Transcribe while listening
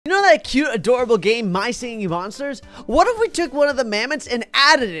that cute, adorable game, My Singing Monsters? What if we took one of the mammoths and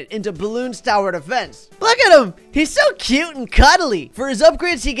added it into Bloons Tower Defense? Look at him! He's so cute and cuddly. For his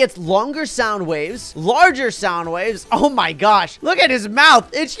upgrades, he gets longer sound waves, larger sound waves. Oh my gosh, look at his mouth.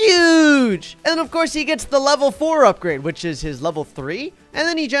 It's huge. And then, of course, he gets the level 4 upgrade, which is his level 3. And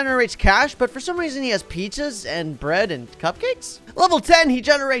then he generates cash, but for some reason he has pizzas and bread and cupcakes. Level 10, he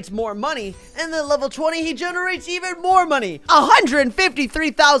generates more money. And then level 20, he generates even more money.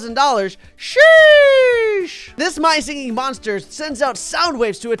 $153,000. Sheesh! This My Singing Monster sends out sound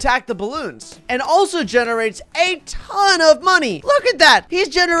waves to attack the balloons. And also generates a ton of money. Look at that! He's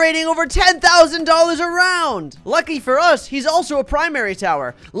generating over $10,000 a round. Lucky for us, he's also a primary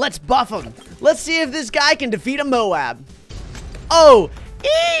tower. Let's buff him. Let's see if this guy can defeat a Moab. Oh,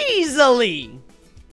 easily!